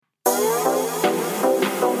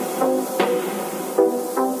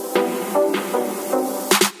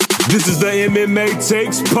This is the MMA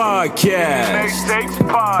Takes Podcast.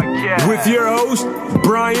 With your host,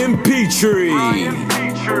 Brian Petrie.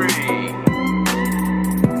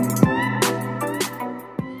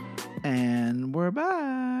 And we're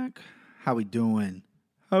back. How we doing?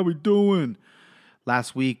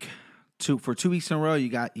 Last week, for 2 weeks in a row, you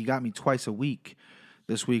got me twice a week.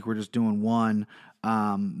 This week we're just doing one.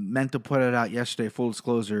 Meant to put it out yesterday. Full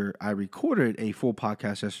disclosure, I recorded a full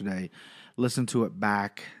podcast yesterday. Listened to it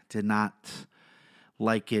back. Did not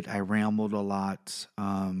like it. I rambled a lot.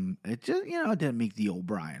 It just, it didn't meet the old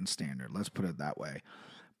Brian standard. Let's put it that way.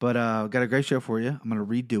 But got a great show for you. I'm going to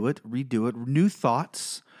redo it. New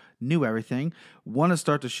thoughts, new everything. Want to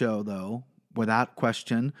start the show, though, without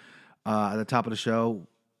question. At the top of the show,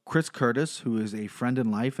 Chris Curtis, who is a friend in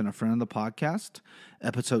life and a friend of the podcast.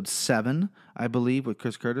 Episode 7, I believe, with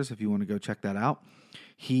Chris Curtis, if you want to go check that out.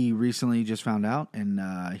 He recently just found out, and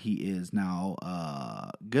he is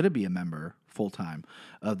now going to be a member full-time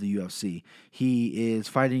of the UFC. He is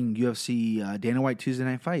fighting UFC Dana White Tuesday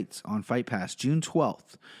Night Fights on Fight Pass, June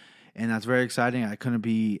 12th. And that's very exciting. I couldn't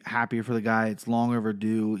be happier for the guy. It's long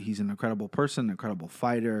overdue. He's an incredible person, incredible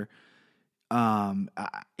fighter. I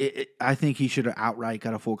think he should have outright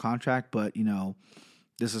got a full contract, but,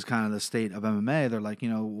 this is kind of the state of MMA. They're like,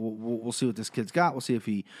 we'll see what this kid's got. We'll see if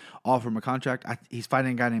he offer him a contract. He's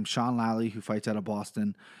fighting a guy named Sean Lally, who fights out of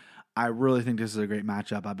Boston. I really think this is a great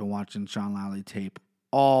matchup. I've been watching Sean Lally tape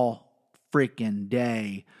all freaking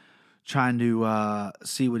day, trying to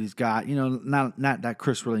see what he's got. Not that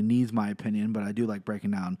Chris really needs my opinion, but I do like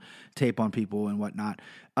breaking down tape on people and whatnot.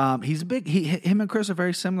 He's him and Chris are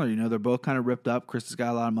very similar. They're both kind of ripped up. Chris has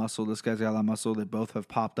got a lot of muscle. This guy's got a lot of muscle. They both have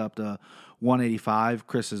popped up to 185.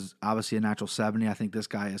 Chris is obviously a natural 70. I think this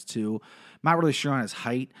guy is too. Not really sure on his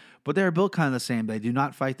height, but they're built kind of the same. They do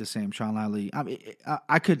not fight the same. Sean Lally. I mean,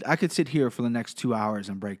 I could sit here for the next 2 hours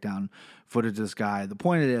and break down footage of this guy. The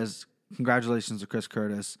point is, congratulations to Chris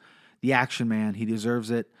Curtis. The action man, he deserves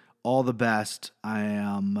it. All the best. I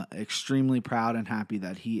am extremely proud and happy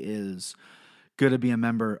that he is going to be a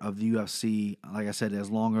member of the UFC. Like I said, it's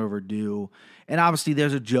long overdue. And obviously,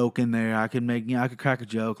 there's a joke in there. I could crack a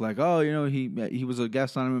joke like, he was a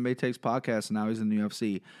guest on MMA Takes podcast, and now he's in the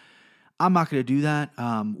UFC. I'm not going to do that.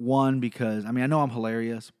 One, because I know I'm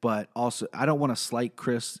hilarious, but also I don't want to slight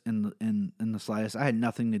Chris in the slightest. I had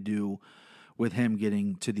nothing to do with him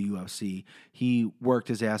getting to the UFC. He worked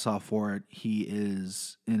his ass off for it. He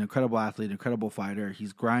is an incredible athlete, incredible fighter.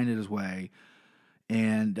 He's grinded his way.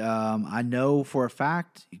 And I know for a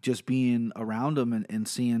fact, just being around him and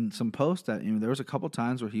seeing some posts that there was a couple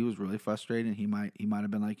times where he was really frustrated. And he might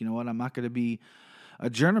have been like, you know what, I'm not going to be a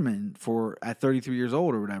journeyman at 33 years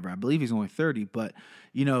old or whatever. I believe he's only 30, but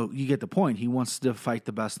you get the point. He wants to fight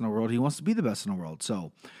the best in the world. He wants to be the best in the world.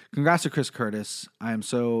 So congrats to Chris Curtis. I am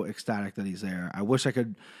so ecstatic that he's there. I wish I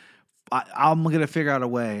could. I'm going to figure out a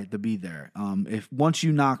way to be there. If once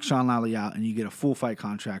you knock Sean Lally out and you get a full fight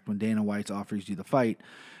contract when Dana White offers you the fight,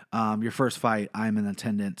 your first fight, I'm in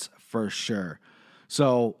attendance for sure.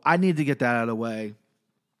 So I need to get that out of the way.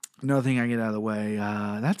 Another thing I get out of the way,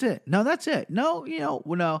 that's it. No, that's it. No,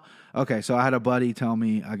 no. Okay, so I had a buddy tell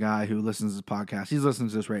me, a guy who listens to this podcast, he's listening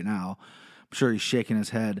to this right now. I'm sure he's shaking his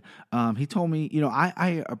head. He told me,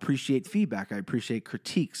 I appreciate feedback. I appreciate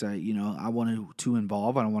critiques. I want to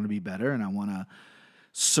evolve. I want to be better, and I want to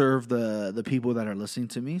serve the people that are listening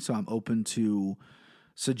to me. So I'm open to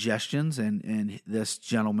suggestions. And this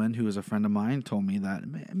gentleman, who is a friend of mine, told me that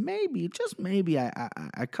maybe, just maybe,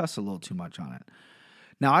 I cuss a little too much on it.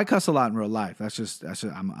 Now, I cuss a lot in real life. That's just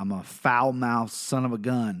I'm a foul-mouthed son of a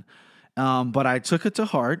gun. But I took it to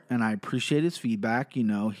heart, and I appreciate his feedback.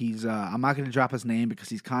 He's I'm not going to drop his name because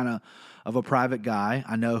he's kind of a private guy.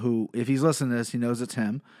 I know who, if he's listening to this, he knows it's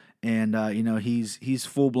him. And, he's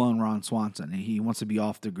full-blown Ron Swanson. He wants to be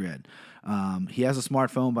off the grid. He has a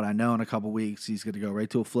smartphone, but I know in a couple weeks he's going to go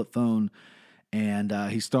right to a flip phone. And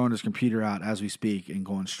he's throwing his computer out as we speak and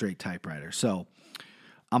going straight typewriter. So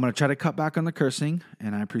I'm going to try to cut back on the cursing,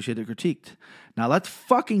 and I appreciate it critiqued. Now, let's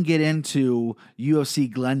fucking get into UFC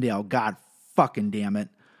Glendale. God fucking damn it.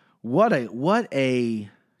 What a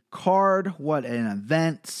card, what an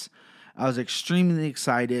event. I was extremely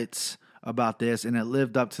excited about this, and it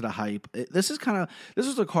lived up to the hype. This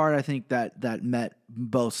was a card I think that met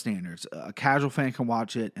both standards. A casual fan can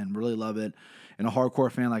watch it and really love it, and a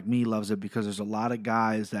hardcore fan like me loves it because there's a lot of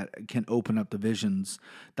guys that can open up divisions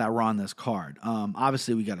that were on this card.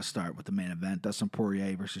 Obviously, we got to start with the main event, Dustin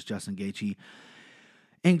Poirier versus Justin Gaethje.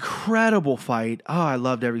 Incredible fight. Oh, I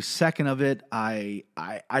loved every second of it. I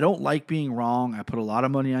don't like being wrong. I put a lot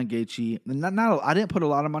of money on Gaethje. I didn't put a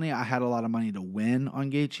lot of money. I had a lot of money to win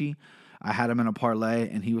on Gaethje. I had him in a parlay,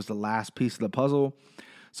 and he was the last piece of the puzzle.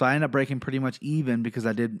 So I ended up breaking pretty much even because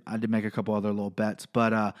I did make a couple other little bets.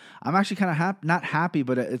 But I'm actually kind of not happy,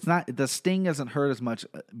 but it's not, the sting doesn't hurt as much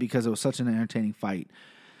because it was such an entertaining fight.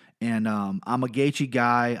 And I'm a Gaethje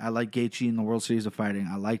guy. I like Gaethje in the World Series of Fighting.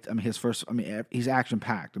 He's action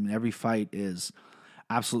packed. I mean, every fight is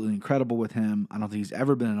absolutely incredible with him. I don't think he's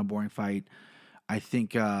ever been in a boring fight. I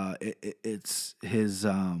think it's his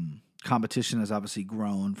competition has obviously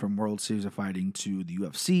grown from World Series of Fighting to the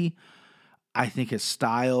UFC. I think his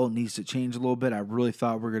style needs to change a little bit. I really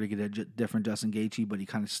thought we were going to get a different Justin Gaethje, but he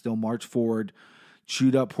kind of still marched forward,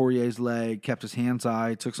 chewed up Poirier's leg, kept his hands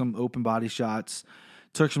high, took some open body shots,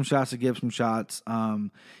 took some shots to give some shots.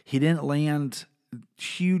 He didn't land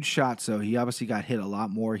huge shots, though. He obviously got hit a lot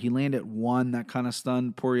more. He landed one that kind of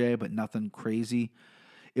stunned Poirier, but nothing crazy.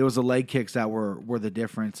 It was the leg kicks that were the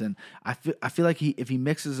difference. And I feel like if he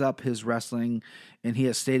mixes up his wrestling, and he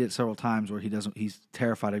has stated several times where he's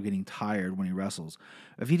terrified of getting tired when he wrestles.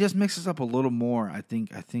 If he just mixes up a little more, I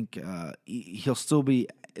think he'll still be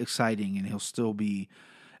exciting, and he'll still be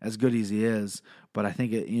as good as he is. But I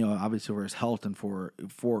think obviously for his health and for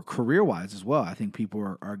career wise as well, I think people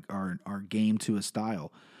are game to his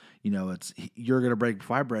style. It's you're gonna break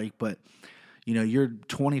before I break, but you're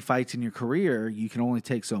 20 fights in your career, you can only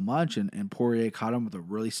take so much, and Poirier caught him with a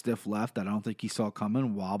really stiff left that I don't think he saw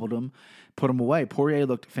coming, wobbled him, put him away. Poirier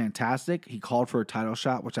looked fantastic. He called for a title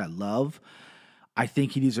shot, which I love. I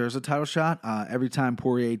think he deserves a title shot. Every time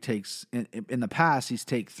Poirier takes, in the past, he's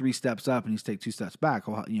take 3 steps up and he's take 2 steps back.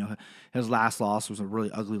 His last loss was a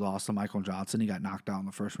really ugly loss to Michael Johnson. He got knocked out in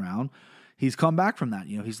the first round. He's come back from that.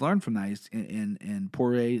 He's learned from that. And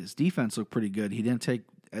Poirier's defense looked pretty good. He didn't take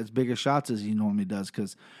as big of shots as he normally does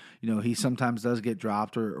because, he sometimes does get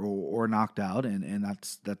dropped or knocked out, and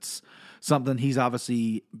that's something he's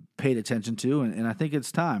obviously paid attention to, and I think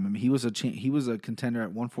it's time. I mean, he was a contender at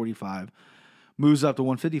 145, moves up to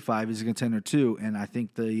 155, he's a contender too, and I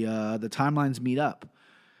think the timelines meet up.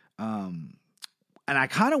 And I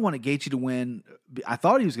kind of wanted Gaethje to win. I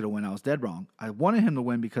thought he was going to win. I was dead wrong. I wanted him to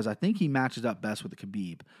win because I think he matches up best with the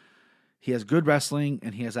Khabib. He has good wrestling,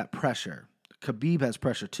 and he has that pressure. Khabib has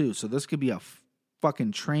pressure too, so this could be a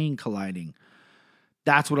fucking train colliding.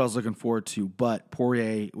 That's what I was looking forward to, but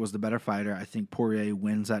Poirier was the better fighter. I think Poirier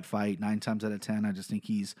wins that fight 9 times out of 10. I just think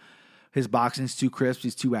his boxing's too crisp,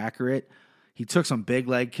 he's too accurate. He took some big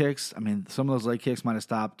leg kicks. I mean, some of those leg kicks might have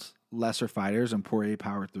stopped lesser fighters, and Poirier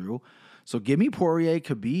powered through. So give me Poirier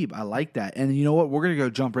Khabib. I like that. And you know what? We're going to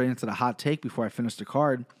go jump right into the hot take before I finish the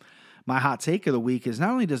card. My hot take of the week is not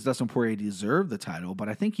only does Dustin Poirier deserve the title, but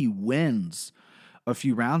I think he wins a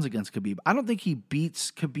few rounds against Khabib. I don't think he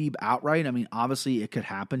beats Khabib outright. I mean, obviously it could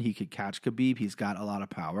happen. He could catch Khabib. He's got a lot of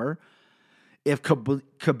power. If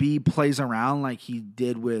Khabib plays around like he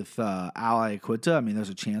did with Al Iaquinta, I mean, there's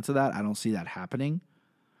a chance of that. I don't see that happening.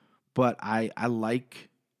 But I like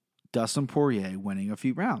Dustin Poirier winning a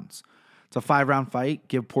few rounds. It's a 5-round fight.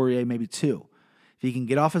 Give Poirier maybe 2. If he can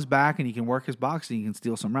get off his back and he can work his boxing, he can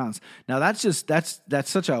steal some rounds. Now that's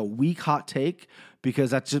such a weak hot take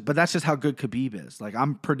because that's just how good Khabib is. Like,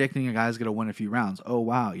 I'm predicting a guy's going to win a few rounds. Oh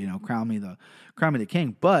wow, crown me the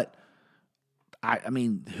king. But I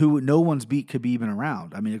mean, no one's beat Khabib in a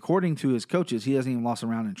round. I mean, according to his coaches, he hasn't even lost a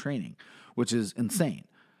round in training, which is insane.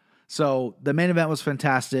 So the main event was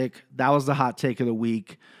fantastic. That was the hot take of the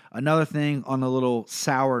week. Another thing on a little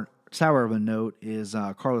sour of a note is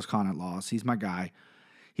Carlos Condit lost. He's my guy.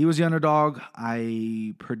 He was the underdog.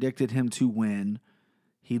 I predicted him to win.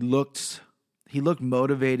 He looked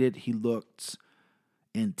motivated. He looked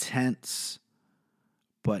intense,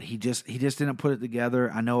 but he just didn't put it together.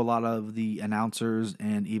 I know a lot of the announcers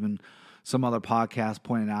and even some other podcasts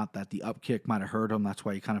pointed out that the up kick might have hurt him. That's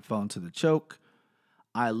why he kind of fell into the choke.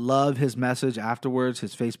 I love his message afterwards.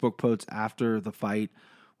 His Facebook post after the fight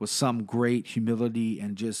with some great humility,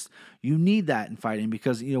 and just, you need that in fighting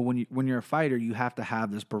because when you're a fighter, you have to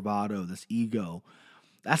have this bravado, this ego.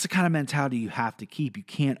 That's the kind of mentality you have to keep. You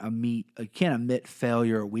can't admit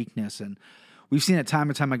failure or weakness, and we've seen it time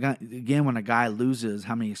and time again when a guy loses,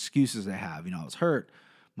 how many excuses they have. I was hurt,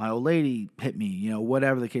 my old lady hit me,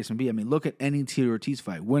 whatever the case may be. I mean, look at any Tito Ortiz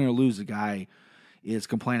fight, win or lose, the guy is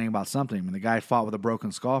complaining about something. I mean, the guy fought with a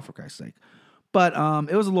broken skull, for Christ's sake. But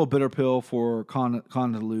it was a little bitter pill for Condit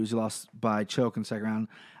to lose. He lost by choke in the second round.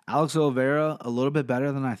 Alex Oliveira, a little bit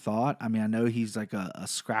better than I thought. I mean, I know he's like a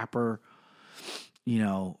scrapper.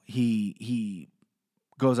 He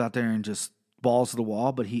goes out there and just balls to the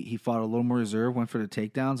wall, but he fought a little more reserved, went for the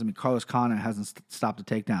takedowns. I mean, Carlos Condit hasn't stopped a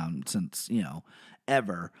takedown since,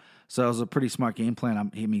 ever. So it was a pretty smart game plan.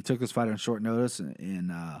 He took this fight on short notice,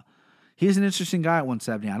 and He's an interesting guy at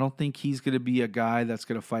 170. I don't think he's going to be a guy that's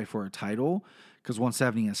going to fight for a title because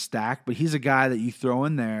 170 is stacked, but he's a guy that you throw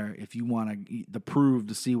in there if you want to prove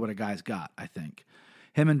to see what a guy's got, I think.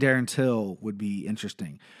 Him and Darren Till would be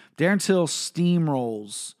interesting. Darren Till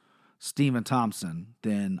steamrolls Stephen Thompson,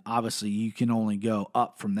 then obviously you can only go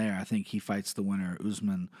up from there. I think he fights the winner,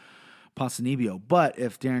 Usman Ponzinibbio. But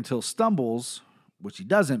if Darren Till stumbles, which he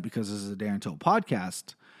doesn't because this is a Darren Till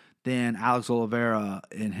podcast, then Alex Oliveira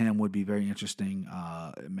and him would be very interesting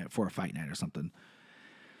for a fight night or something.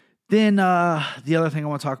 Then the other thing I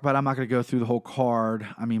want to talk about, I'm not going to go through the whole card.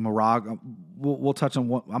 I mean, Moraga, we'll touch on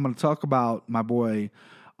what I'm going to talk about my boy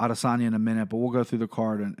Adesanya in a minute, but we'll go through the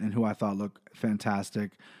card and who I thought looked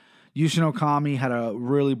fantastic. Yushin Okami had a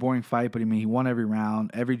really boring fight, but I mean, he won every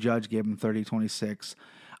round. Every judge gave him 30-26.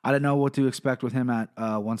 I didn't know what to expect with him at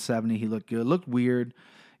 170. He looked good. Looked weird.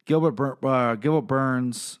 Gilbert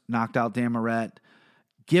Burns knocked out Dan Moret.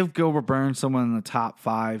 Give Gilbert Burns someone in the top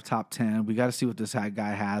 5, top 10. We got to see what this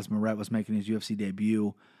guy has. Moret was making his UFC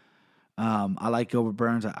debut. I like Gilbert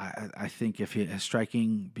Burns. I think if his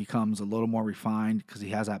striking becomes a little more refined because he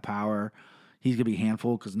has that power, he's going to be a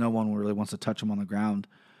handful because no one really wants to touch him on the ground.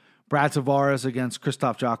 Brad Tavares against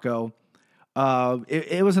Krzysztof Jotko.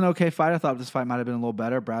 It was an okay fight. I thought this fight might have been a little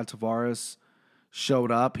better. Brad Tavares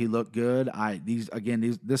showed up. He looked good. These are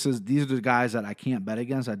the guys that I can't bet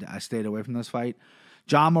against. I stayed away from this fight.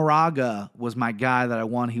 John Moraga was my guy that I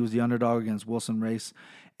won. He was the underdog against Wilson Race.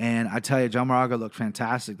 And I tell you, John Moraga looked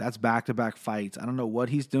fantastic. That's back-to-back fights. I don't know what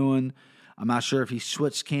he's doing. I'm not sure if he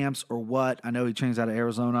switched camps or what. I know he trains out of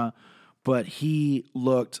Arizona. But he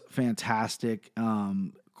looked fantastic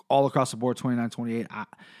all across the board, 29-28.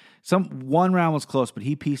 One round was close, but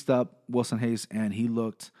he pieced up Wilson Hayes, and he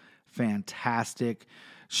looked fantastic.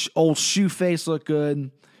 Old Shoeface looked good.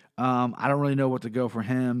 I don't really know what to go for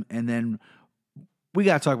him. And then we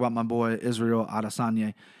got to talk about my boy Israel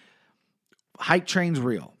Adesanya. Hype train's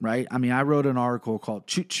real, right? I mean, I wrote an article called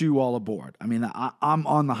 "Choo Choo All Aboard." I mean, I'm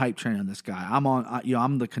on the hype train on this guy.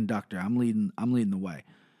 I'm the conductor. I'm leading the way.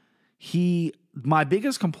 My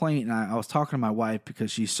biggest complaint, and I was talking to my wife because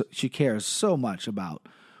she cares so much about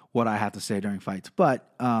what I have to say during fights. But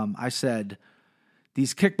I said,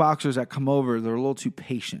 these kickboxers that come over, they're a little too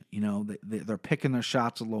patient. You know, they're picking their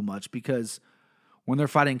shots a little much because when they're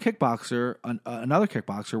fighting another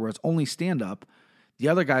kickboxer where it's only stand-up, the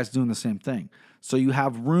other guy's doing the same thing. So you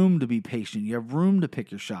have room to be patient. You have room to pick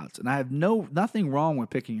your shots. And I have nothing wrong with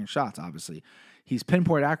picking your shots, obviously. He's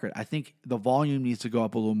pinpoint accurate. I think the volume needs to go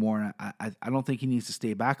up a little more. And I don't think he needs to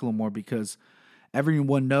stay back a little more because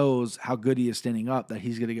everyone knows how good he is standing up, that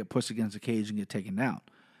he's going to get pushed against the cage and get taken down.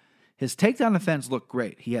 His takedown defense looked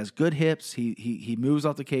great. He has good hips. He moves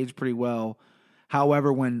off the cage pretty well.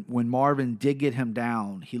 However, when Marvin did get him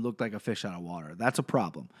down, he looked like a fish out of water. That's a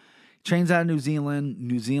problem. He trains out of New Zealand.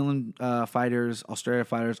 New Zealand fighters, Australia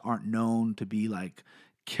fighters aren't known to be like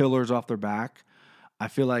killers off their back. I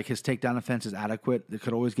feel like his takedown defense is adequate. It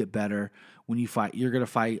could always get better. When you fight, you're going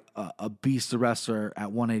to fight a beast wrestler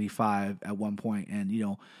at 185 at one point. And,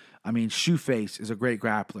 Shoeface is a great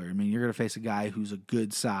grappler. I mean, you're going to face a guy who's a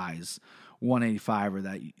good size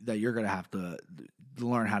 185er that you're going to have to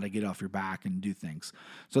learn how to get off your back and do things.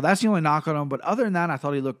 So that's the only knock on him. But other than that, I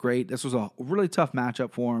thought he looked great. This was a really tough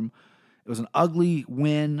matchup for him. It was an ugly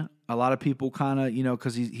win. A lot of people kind of,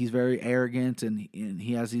 because he's very arrogant and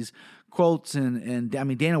he has these quotes and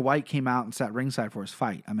Dana White came out and sat ringside for his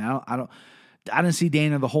fight. I mean, I didn't see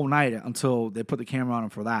Dana the whole night until they put the camera on him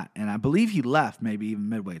for that. And I believe he left maybe even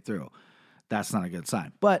midway through. That's not a good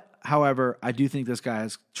sign. But however, I do think this guy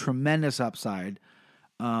has tremendous upside.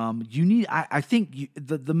 I think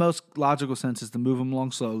the most logical sense is to move him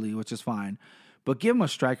along slowly, which is fine. But give him a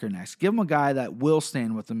striker next. Give him a guy that will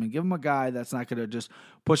stand with him, and give him a guy that's not going to just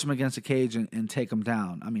push him against the cage and take him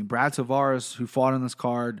down. I mean, Brad Tavares, who fought on this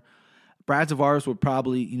card, Brad Tavares would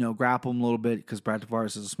probably, grapple him a little bit because Brad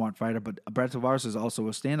Tavares is a smart fighter, but Brad Tavares is also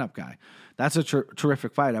a stand-up guy. That's a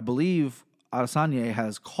terrific fight. I believe Adesanya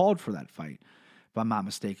has called for that fight, if I'm not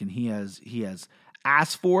mistaken. He has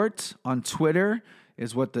asked for it on Twitter.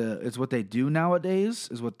 Is what they do nowadays.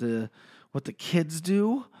 Is what the kids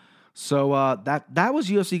do. So that was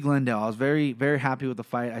UFC Glendale. I was very, very happy with the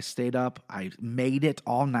fight. I stayed up. I made it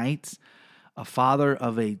all night. A father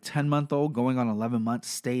of a 10-month-old going on 11 months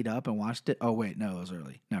stayed up and watched it. Oh wait, no, it was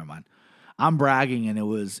early. Never mind. I'm bragging, and it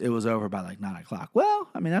was over by like 9 o'clock. Well,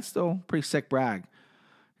 I mean that's still a pretty sick brag.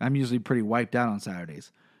 I'm usually pretty wiped out on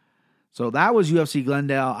Saturdays. So that was UFC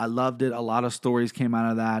Glendale. I loved it. A lot of stories came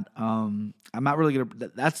out of that. I'm not really going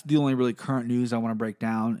to... That's the only really current news I want to break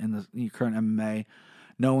down in the current MMA.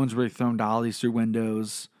 No one's really thrown dollies through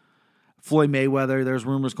windows. Floyd Mayweather, there's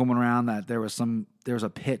rumors going around that there was a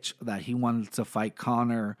pitch that he wanted to fight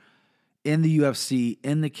Conor in the UFC,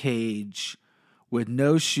 in the cage, with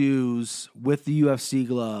no shoes, with the UFC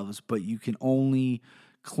gloves, but you can only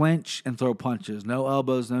clinch and throw punches. No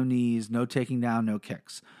elbows, no knees, no taking down, no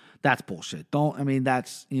kicks. That's bullshit.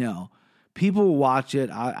 That's, people will watch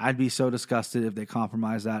it. I'd be so disgusted if they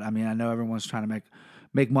compromise that. I mean, I know everyone's trying to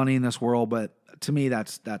make money in this world, but to me,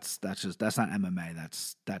 that's not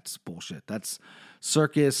MMA. That's bullshit. That's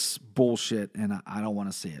circus bullshit, and I don't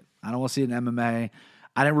want to see it. I don't want to see it in MMA.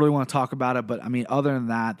 I didn't really want to talk about it, but I mean, other than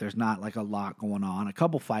that, there's not like a lot going on. A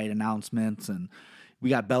couple fight announcements, and we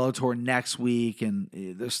got Bellator next week, and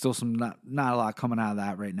there's still not a lot coming out of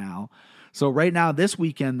that right now. So right now, this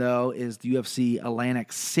weekend, though, is the UFC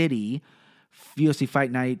Atlantic City UFC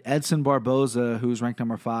Fight Night. Edson Barboza, who's ranked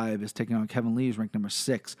number 5, is taking on Kevin Lee, who's ranked number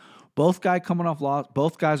 6. Both guys are coming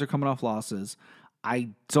off losses. I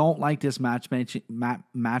don't like this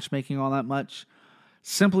matchmaking all that much,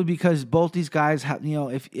 simply because both these guys have,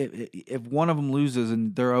 if one of them loses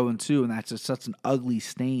and they're 0-2, and that's just such an ugly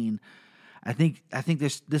stain. I think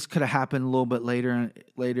this could have happened a little bit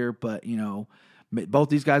later, but both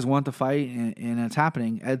these guys want to fight, and it's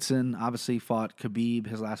happening. Edson obviously fought Khabib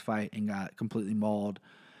his last fight and got completely mauled.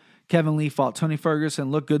 Kevin Lee fought Tony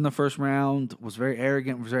Ferguson, looked good in the first round, was very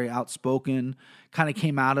arrogant, was very outspoken, kind of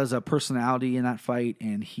came out as a personality in that fight,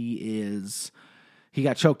 and he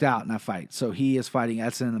got choked out in that fight. So he is fighting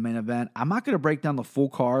Edson in the main event. I'm not going to break down the full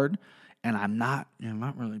card, and I'm not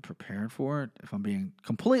really prepared for it, if I'm being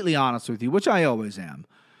completely honest with you, which I always am,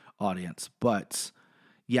 audience. But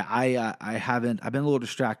yeah, I've been a little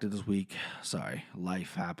distracted this week. Sorry,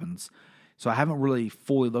 life happens. So I haven't really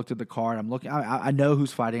fully looked at the card. I know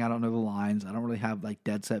who's fighting. I don't know the lines. I don't really have like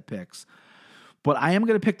dead set picks. But I am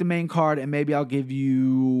going to pick the main card, and maybe I'll give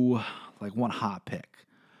you like one hot pick.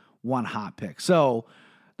 So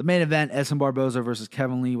the main event, Edson Barboza versus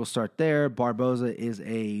Kevin Lee, will start there. Barboza is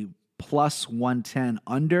a plus 110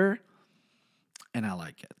 under, and I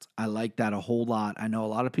like it. I like that a whole lot. I know a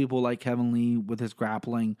lot of people like Kevin Lee with his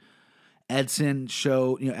grappling. Edson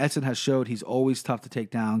has showed he's always tough to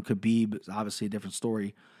take down. Khabib is obviously a different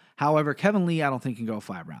story. However, Kevin Lee, I don't think can go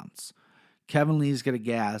 5 rounds. Kevin Lee's going to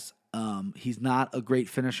gas. He's not a great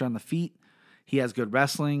finisher on the feet. He has good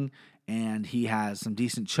wrestling, and he has some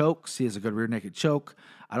decent chokes. He has a good rear naked choke.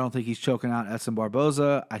 I don't think he's choking out Edson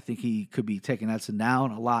Barboza. I think he could be taking Edson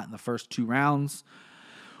down a lot in the first 2 rounds.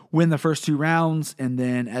 Win the first 2 rounds, and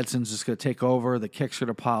then Edson's just going to take over. The kicks are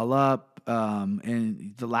going to pile up.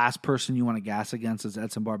 And the last person you want to gas against is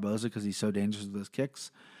Edson Barboza because he's so dangerous with his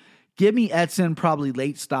kicks. Give me Edson probably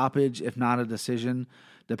late stoppage, if not a decision,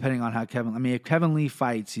 depending on how if Kevin Lee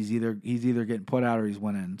fights, he's either getting put out or he's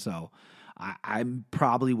winning. So I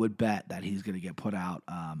probably would bet that he's going to get put out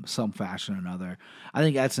some fashion or another. I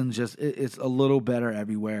think Edson's it's a little better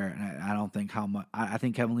everywhere, and I don't think how much. I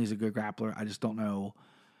think Kevin Lee's a good grappler. I just don't know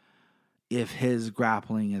if his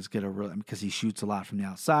grappling is going to really, because he shoots a lot from the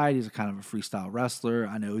outside. He's a kind of a freestyle wrestler.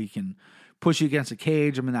 I know he can push you against a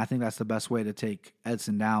cage. I think that's the best way to take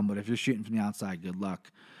Edson down. But if you're shooting from the outside, good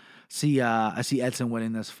luck. I see Edson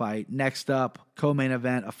winning this fight. Next up, co-main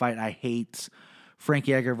event, a fight I hate.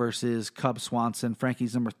 Frankie Edgar versus Cub Swanson.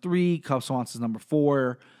 Frankie's number 3. Cub Swanson's number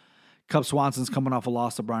 4. Cub Swanson's coming off a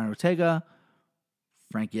loss to Brian Ortega.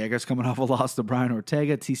 Frankie Edgar's coming off a loss to Brian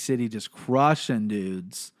Ortega. T-City just crushing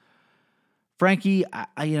dudes. Frankie,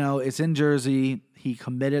 it's in Jersey. He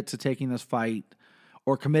committed to taking this fight,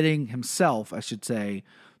 or committing himself, I should say,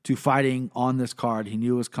 to fighting on this card. He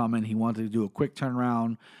knew it was coming. He wanted to do a quick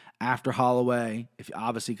turnaround after Holloway,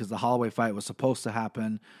 obviously because the Holloway fight was supposed to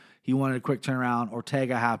happen. He wanted a quick turnaround.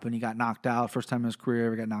 Ortega happened. He got knocked out. First time in his career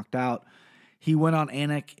ever got knocked out. He went on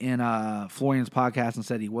Anik in Florian's podcast and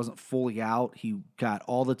said he wasn't fully out. He got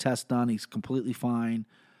all the tests done. He's completely fine.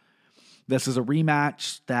 This is a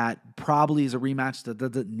rematch that probably is a rematch that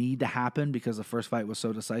doesn't need to happen because the first fight was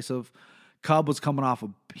so decisive. Cub was coming off a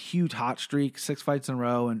huge hot streak, 6 fights in a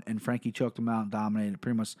row, and Frankie choked him out and dominated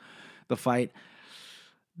pretty much the fight.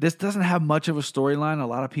 This doesn't have much of a storyline. A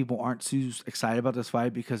lot of people aren't too excited about this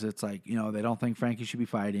fight because it's like, they don't think Frankie should be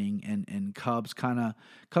fighting, and Cubs kind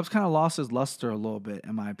of lost his luster a little bit,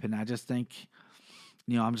 in my opinion. I just think,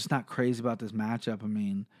 I'm just not crazy about this matchup.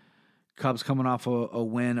 Cubs coming off a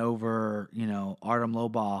win over, Artem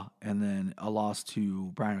Lobov and then a loss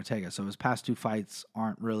to Brian Ortega. So his past 2 fights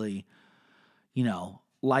aren't really,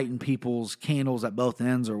 lighting people's candles at both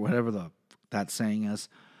ends or whatever that saying is.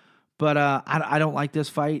 But I don't like this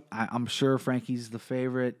fight. I'm sure Frankie's the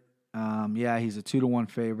favorite. He's a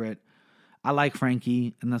 2-1 favorite. I like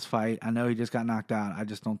Frankie in this fight. I know he just got knocked out. I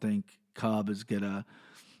just don't think Cub is going to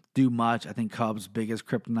do much. I think Cubs' biggest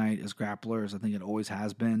kryptonite is grapplers. I think it always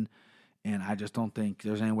has been. And I just don't think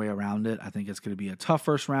there's any way around it. I think it's going to be a tough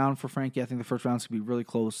first round for Frankie. I think the first round's going to be really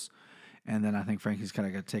close. And then I think Frankie's kind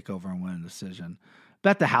of going to take over and win a decision.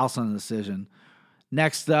 Bet the house on the decision.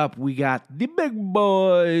 Next up, we got the big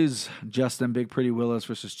boys. Justin Big Pretty Willis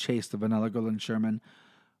versus Chase the Vanilla Golden Sherman.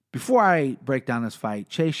 Before I break down this fight,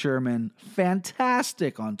 Chase Sherman,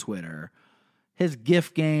 fantastic on Twitter. His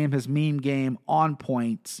GIF game, his meme game, on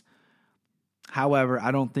point. However,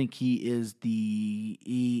 I don't think he is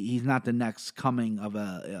he's not the next coming of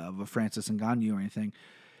a Francis Ngannou or anything.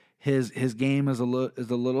 His game is a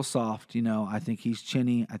little soft, you know. I think he's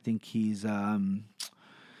chinny. I think he's I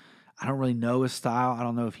don't really know his style. I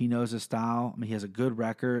don't know if he knows his style. I mean, he has a good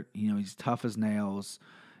record. You know, he's tough as nails.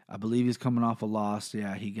 I believe he's coming off a loss.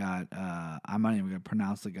 Yeah, he got I'm not even gonna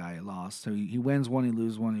pronounce the guy he lost. So he wins one, he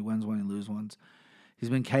loses one, he wins one, he loses one. He's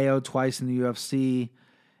been KO'd twice in the UFC.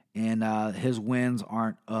 And his wins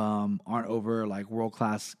aren't over like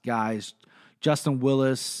world-class guys. Justin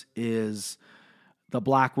Willis is the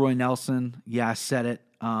Black Roy Nelson. Yeah, I said it.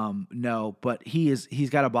 No, but he's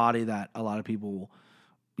got a body that a lot of people,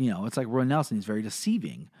 you know, it's like Roy Nelson. He's very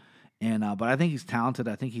deceiving. And but I think he's talented.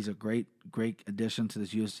 I think he's a great addition to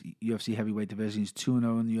this UFC heavyweight division. He's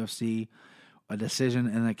 2-0 in the UFC. A decision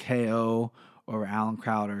and a KO over Alan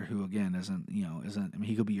Crowder, who again isn't. I mean,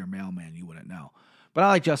 he could be your mailman. You wouldn't know. But I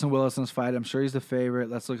like Justin Willis in this fight. I'm sure he's the favorite.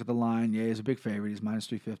 Let's look at the line. Yeah, he's a big favorite. He's minus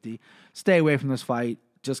 350. Stay away from this fight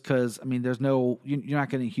just because, I mean, you're not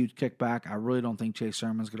getting a huge kickback. I really don't think Chase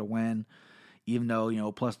Sherman's going to win, even though, you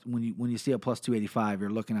know, plus when you see a plus 285, you're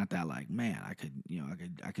looking at that like, man, I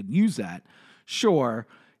could use that. Sure.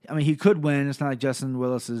 I mean, he could win. It's not like Justin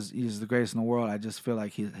Willis he's the greatest in the world. I just feel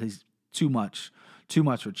like he's too much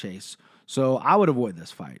for Chase. So I would avoid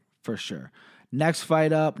this fight for sure. Next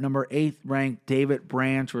fight up, number 8 ranked David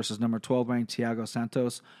Branch versus number 12 ranked Thiago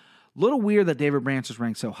Santos. Little weird that David Branch is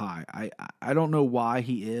ranked so high. I don't know why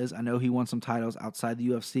he is. I know he won some titles outside the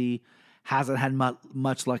UFC. Hasn't had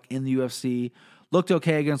much luck in the UFC. Looked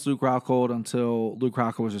okay against Luke Rockhold until Luke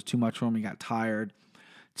Rockhold was just too much for him. He got tired.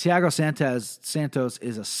 Thiago Santos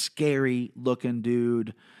is a scary looking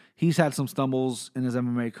dude. He's had some stumbles in his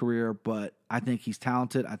MMA career, but I think he's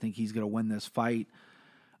talented. I think he's going to win this fight.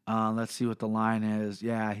 Let's see what the line is.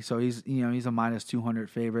 Yeah, so he's a minus 200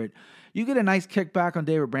 favorite. You get a nice kickback on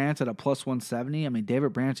David Branch at a plus 170. I mean,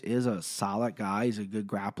 David Branch is a solid guy. He's a good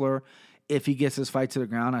grappler. If he gets his fight to the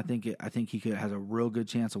ground, I think he has a real good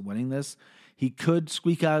chance of winning this. He could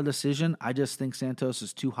squeak out a decision. I just think Santos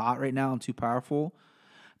is too hot right now and too powerful.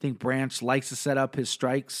 I think Branch likes to set up his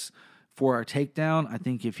strikes for a takedown. I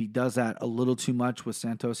think if he does that a little too much with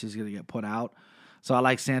Santos, he's going to get put out. So I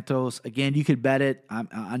like Santos. Again, you could bet it.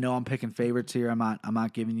 I know I'm picking favorites here. I'm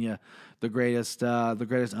not giving you the greatest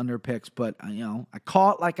under picks, but I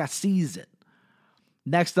call it like I sees it.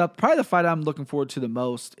 Next up, probably the fight I'm looking forward to the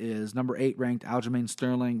most is number 8 ranked Aljamain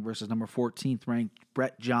Sterling versus number 14th ranked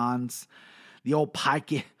Brett Johns, the old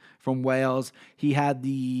Pike from Wales. He had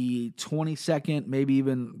the 20-second, maybe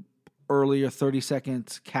even earlier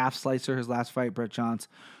 30-second calf slicer his last fight. Brett Johns,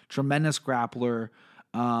 tremendous grappler.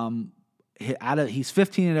 He's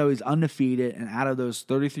 15-0, he's undefeated, and out of those,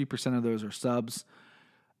 33% of those are subs.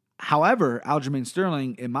 However, Aljamain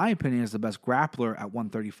Sterling, in my opinion, is the best grappler at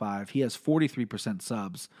 135. He has 43%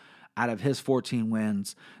 subs out of his 14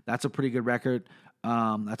 wins. That's a pretty good record.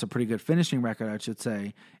 That's a pretty good finishing record, I should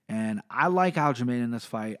say. And I like Aljamain in this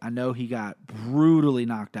fight. I know he got brutally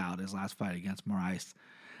knocked out his last fight against Moraes.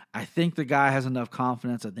 I think the guy has enough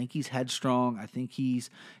confidence. I think he's headstrong. I think he's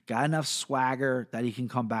got enough swagger that he can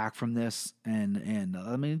come back from this. And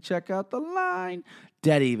let me check out the line.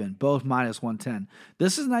 Dead even, both minus 110.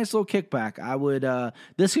 This is a nice little kickback. I would.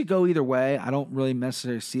 This could go either way. I don't really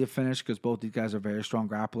necessarily see a finish because both these guys are very strong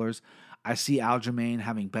grapplers. I see Aljamain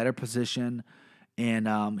having better position.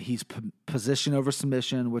 And he's position over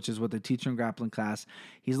submission, which is what they teach in grappling class.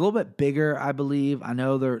 He's a little bit bigger, I believe. I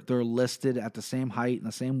know they're listed at the same height and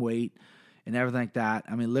the same weight and everything like that.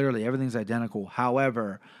 I mean, literally everything's identical.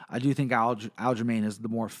 However, I do think Aljamain is the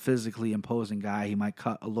more physically imposing guy. He might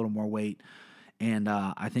cut a little more weight. And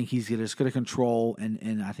I think he's just going to control,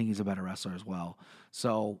 and I think he's a better wrestler as well.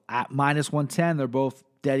 So at minus 110, they're both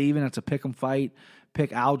dead even. It's a pick 'em fight.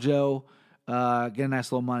 Pick Aljo. Get a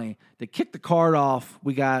nice little money. To kick the card off,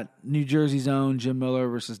 we got New Jersey's own Jim Miller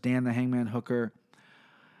versus Dan the Hangman Hooker.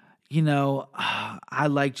 I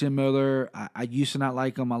like Jim Miller. I used to not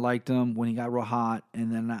like him. I liked him when he got real hot.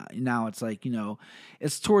 And then now it's like,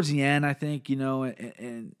 it's towards the end, I think,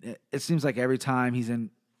 and it seems like every time he's in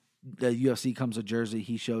the UFC comes to Jersey,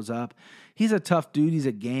 he shows up. He's a tough dude. He's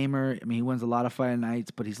a gamer. I mean, he wins a lot of fight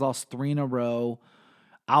nights, but he's lost 3 in a row.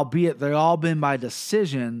 Albeit they've all been by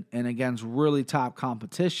decision and against really top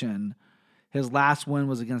competition. His last win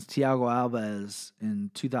was against Thiago Alves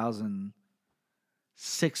in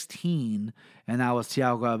 2016, and that was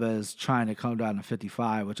Thiago Alves trying to come down to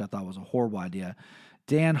 55, which I thought was a horrible idea.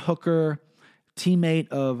 Dan Hooker, teammate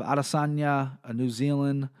of Adesanya, a New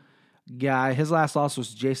Zealand guy. His last loss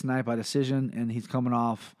was Jason Knight by decision, and he's coming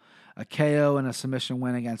off a KO and a submission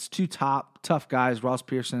win against 2 tough guys, Ross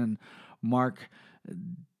Pearson and Mark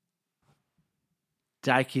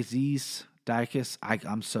Dikis.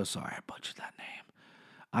 I'm so sorry I butchered that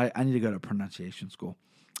name. I need to go to pronunciation school.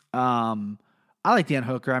 I like Dan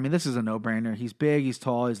Hooker. I mean, this is a no-brainer. He's big, he's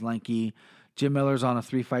tall, he's lanky. Jim Miller's on a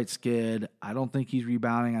 3-fight skid. I don't think he's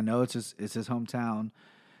rebounding. I know it's his hometown.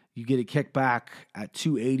 You get a kickback at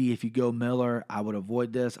 280 if you go Miller. I would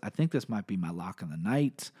avoid this. I think this might be my lock of the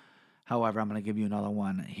night. However, I'm going to give you another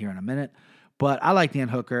one here in a minute. But I like Dan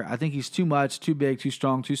Hooker. I think he's too much, too big, too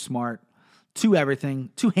strong, too smart, too everything,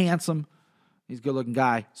 too handsome. He's a good-looking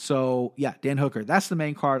guy. So, yeah, Dan Hooker. That's the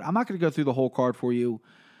main card. I'm not going to go through the whole card for you.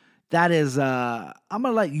 That is, I'm going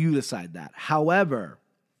to let you decide that. However,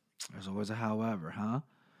 there's always a however, huh?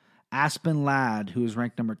 Aspen Ladd, who is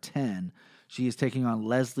ranked number 10, she is taking on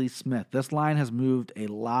Leslie Smith. This line has moved a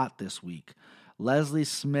lot this week. Leslie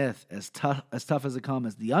Smith, as tough as it comes,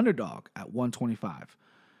 is the underdog at 125.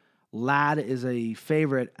 Ladd is a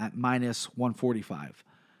favorite at minus 145.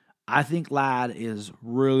 I think Ladd is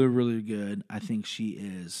really, really good. I think she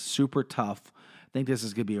is super tough. I think this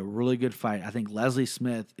is going to be a really good fight. I think Leslie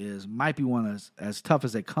Smith might be one as tough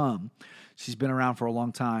as they come. She's been around for a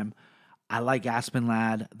long time. I like Aspen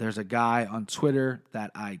Ladd. There's a guy on Twitter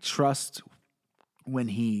that I trust when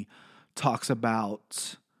he talks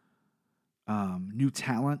about new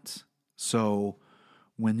talent. So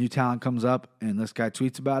when new talent comes up and this guy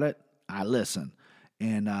tweets about it, I listen.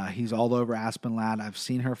 And he's all over Aspen Ladd. I've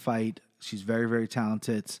seen her fight. She's very, very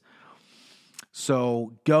talented.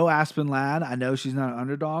 So go Aspen Ladd. I know she's not an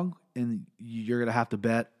underdog, and you're going to have to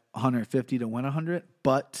bet 150 to win 100,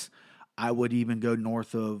 but I would even go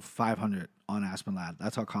north of 500 on Aspen Ladd.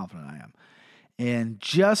 That's how confident I am. And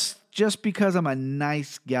just because I'm a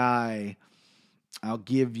nice guy, I'll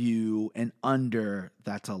give you an under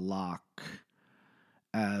that's a lock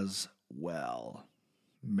as well.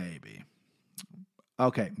 Maybe.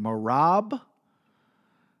 Okay, Merab.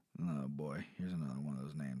 Oh, boy. Here's another one of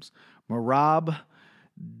those names. Merab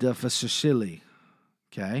Dvalishvili.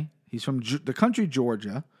 Okay. He's from the country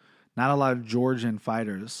Georgia. Not a lot of Georgian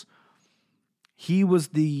fighters. He was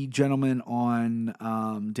the gentleman on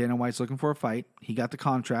Dana White's Looking for a Fight. He got the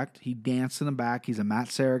contract. He danced in the back. He's a Matt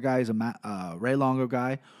Serra guy. He's a Ray Longo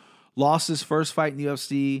guy. Lost his first fight in the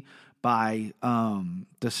UFC by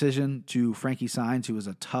decision to Frankie Saenz, who was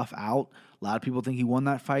a tough out. A lot of people think he won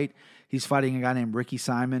that fight. He's fighting a guy named Ricky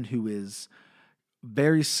Simon, who is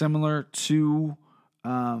very similar to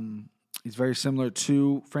Frankie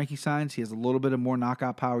Saenz. He has a little bit of more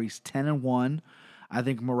knockout power. He's 10-1. I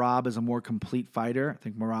think Merab is a more complete fighter. I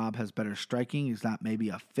think Merab has better striking. He's not maybe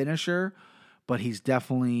a finisher, but he's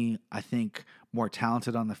definitely, I think, more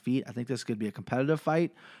talented on the feet. I think this could be a competitive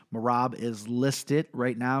fight. Merab is listed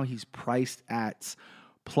right now. He's priced at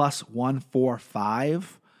plus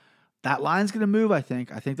 145. That line's going to move, I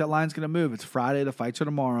think. I think that line's going to move. It's Friday. The fights are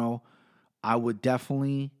tomorrow. I would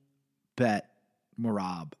definitely bet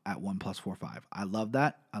Merab at 1 plus 45. I love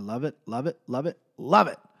that. I love it, love it, love it, love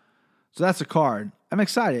it. So that's a card. I'm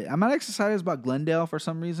excited. I'm not excited about Glendale for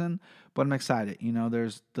some reason, but I'm excited. You know,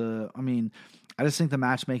 I just think the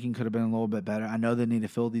matchmaking could have been a little bit better. I know they need to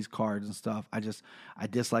fill these cards and stuff. I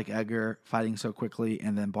dislike Edgar fighting so quickly,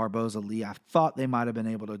 and then Barboza Lee. I thought they might have been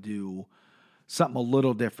able to do something a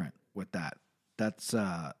little different with that. That's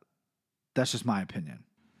just my opinion.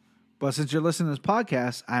 But since you're listening to this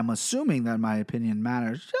podcast, I'm assuming that my opinion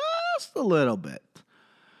matters just a little bit.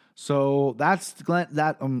 So I'm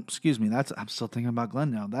still thinking about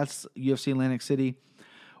Glendale. That's UFC Atlantic City.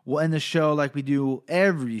 We'll end the show like we do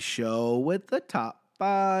every show with the top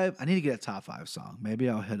 5. I need to get a top 5 song. Maybe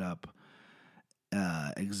I'll hit up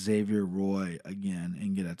Xavier Roy again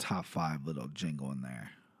and get a top 5 little jingle in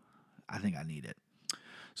there. I think I need it.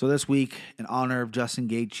 So this week, in honor of Justin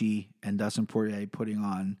Gaethje and Dustin Poirier putting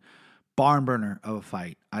on barn burner of a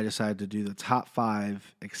fight, I decided to do the top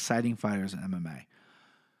 5 exciting fighters in MMA.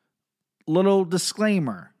 Little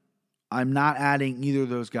disclaimer, I'm not adding either of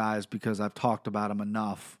those guys because I've talked about them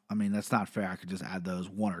enough. I mean, that's not fair. I could just add those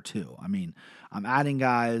 1 or 2. I mean, I'm adding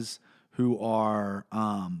guys who are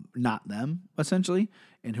not them, essentially,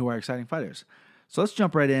 and who are exciting fighters. So let's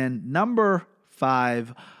jump right in. Number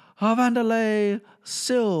 5, Wanderlei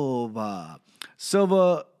Silva.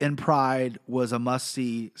 Silva in Pride was a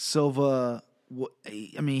must-see. Silva,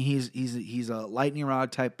 I mean, he's a lightning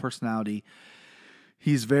rod type personality.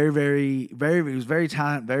 He's he was very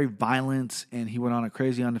talented, very violent, and he went on a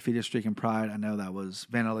crazy undefeated streak in Pride. I know that was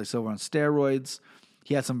Wanderlei Silva on steroids.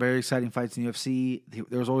 He had some very exciting fights in the UFC.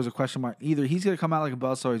 There was always a question mark. Either he's going to come out like a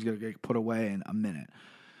buzzsaw or he's going to get put away in a minute.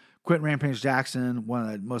 Quentin Rampage Jackson, one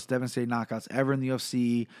of the most devastating knockouts ever in the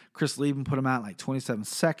UFC. Chris Lieben put him out in like 27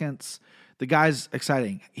 seconds. The guy's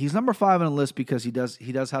exciting. He's number 5 on the list because he does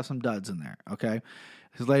have some duds in there, okay?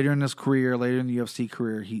 Because later in his career, later in the UFC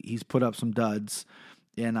career, he's put up some duds.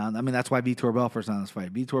 And, I mean, that's why Vitor Belfort's not in this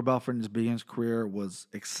fight. Vitor Belfort in his beginning of his career was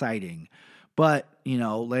exciting. But, you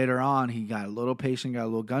know, later on, he got a little patient, got a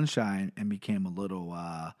little gun-shy, and became a little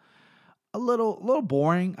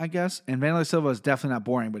boring, I guess. And Wanderlei Silva is definitely not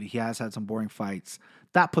boring, but he has had some boring fights.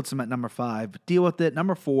 That puts him at number 5. Deal with it.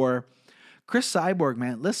 Number 4, Cris Cyborg,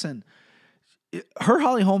 man. Listen, her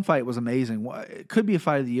Holly Holm fight was amazing. It could be a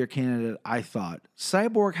fight of the year candidate, I thought.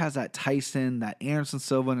 Cyborg has that Tyson, that Anderson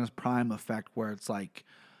Silva in his prime effect where it's like,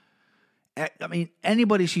 I mean,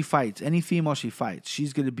 anybody she fights, any female she fights,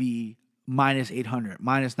 she's going to be minus 800,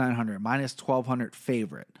 minus 900, minus 1200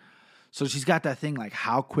 favorite. So she's got that thing like,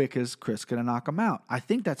 how quick is Chris going to knock him out? I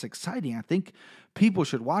think that's exciting. I think people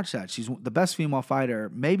should watch that. She's the best female fighter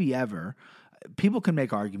maybe ever. People can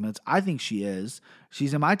make arguments. I think she is.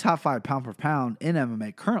 She's in my top 5 pound for pound in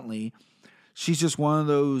MMA currently. She's just one of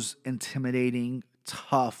those intimidating,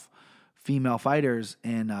 tough female fighters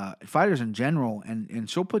and fighters in general. And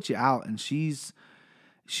she'll put you out. And she's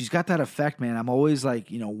got that effect, man. I'm always like,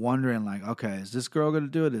 wondering like, okay, is this girl going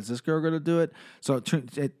to do it? Is this girl going to do it? So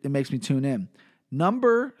it makes me tune in.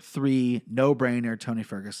 Number 3, no brainer, Tony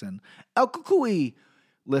Ferguson. El Cucuy.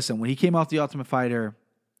 Listen, when he came off The Ultimate Fighter,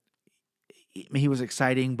 he was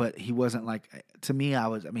exciting, but he wasn't like, to me,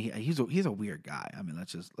 he's a weird guy. I mean,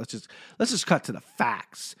 let's just cut to the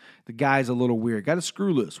facts. The guy's a little weird. Got a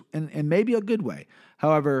screw loose in maybe a good way.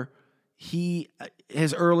 However,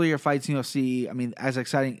 his earlier fights in UFC, I mean, as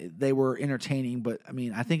exciting, they were entertaining, but I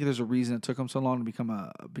mean, I think there's a reason it took him so long to become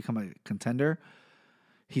a contender.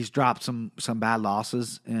 He's dropped some bad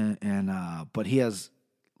losses but he has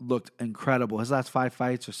looked incredible. His last 5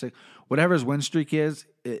 fights or 6, whatever his win streak is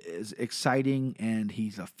exciting, and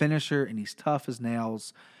he's a finisher, and he's tough as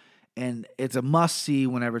nails, and it's a must-see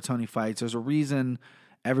whenever Tony fights. There's a reason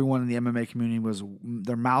everyone in the MMA community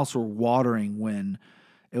their mouths were watering when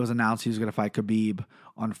it was announced he was going to fight Khabib.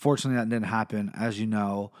 Unfortunately, that didn't happen, as you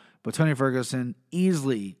know, but Tony Ferguson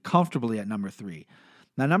easily, comfortably at number 3.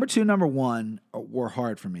 Now, number 2, number 1 were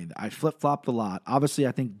hard for me. I flip-flopped a lot. Obviously,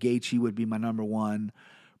 I think Gaethje would be my number 1.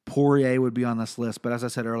 Poirier would be on this list, but as I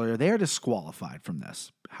said earlier, they are disqualified from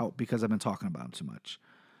this because I've been talking about them too much.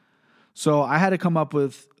 So I had to come up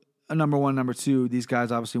with a number 1, number 2. These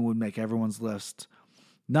guys obviously would make everyone's list.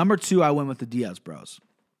 Number 2, I went with the Diaz bros.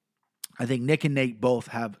 I think Nick and Nate both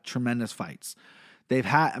have tremendous fights.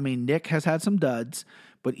 Nick has had some duds,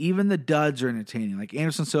 but even the duds are entertaining. Like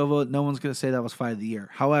Anderson Silva, no one's going to say that was fight of the year.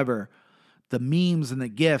 However, the memes and the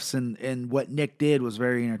GIFs and what Nick did was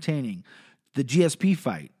very entertaining. The GSP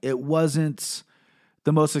fight, it wasn't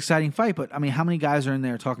the most exciting fight, but I mean, how many guys are in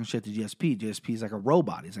there talking shit to GSP? GSP is like a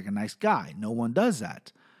robot. He's like a nice guy. No one does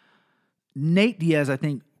that. Nate Diaz, I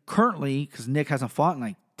think currently, because Nick hasn't fought in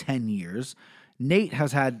like 10 years, Nate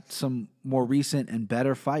has had some more recent and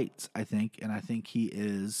better fights, I think, and I think he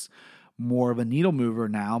is more of a needle mover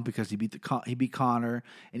now because he beat Conor,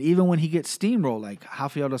 and even when he gets steamrolled, like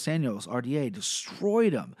Rafael dos Anjos, RDA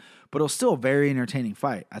destroyed him, but it was still a very entertaining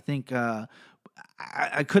fight. I think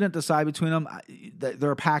I couldn't decide between them.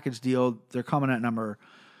 They're a package deal. They're coming at number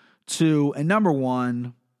 2 and number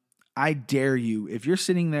 1. I dare you, if you're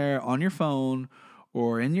sitting there on your phone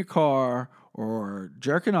or in your car or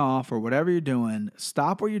jerking off or whatever you're doing,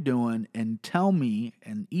 stop what you're doing and tell me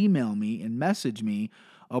and email me and message me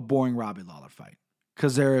a boring Robbie Lawler fight,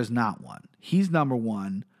 because there is not one. He's number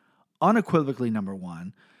 1, unequivocally number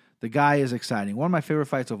 1. The guy is exciting. One of my favorite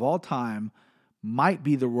fights of all time might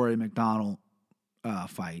be the Rory McDonald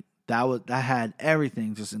fight. That had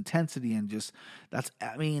everything, just intensity and just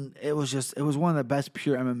it was one of the best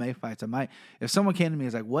pure MMA fights. If someone came to me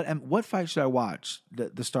and was like, what fight should I watch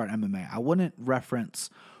to start MMA? I wouldn't reference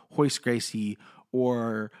Royce Gracie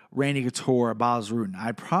or Randy Couture or Bas Rutten.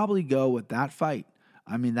 I'd probably go with that fight.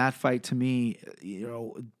 I mean, that fight to me,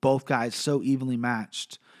 both guys so evenly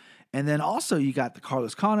matched. And then also you got the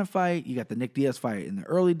Carlos Condit fight, you got the Nick Diaz fight in the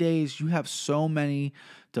early days. You have so many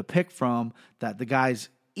to pick from that the guys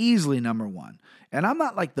easily number one. And I'm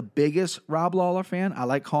not like the biggest Rob Lawler fan. I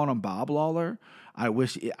like calling him Bob Lawler. I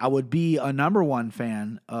wish I would be a number one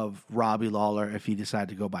fan of Robbie Lawler if he decided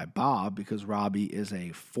to go by Bob, because Robbie is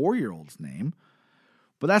a 4-year-old's name.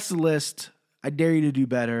 But that's the list. I dare you to do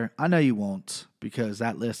better. I know you won't, because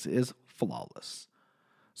that list is flawless.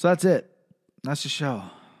 So that's it. That's the show.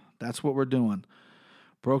 That's what we're doing.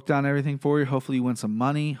 Broke down everything for you. Hopefully you win some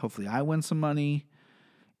money. Hopefully I win some money.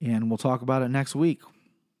 And we'll talk about it next week.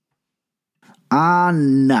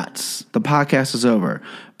 Nuts. The podcast is over.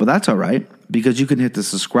 But that's all right, because you can hit the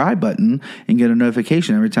subscribe button and get a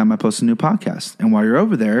notification every time I post a new podcast. And while you're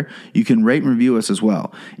over there, you can rate and review us as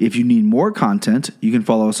well. If you need more content, you can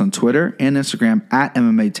follow us on Twitter and Instagram at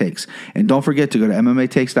MMA Takes. And don't forget to go to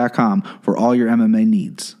MMAtakes.com for all your MMA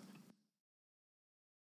needs.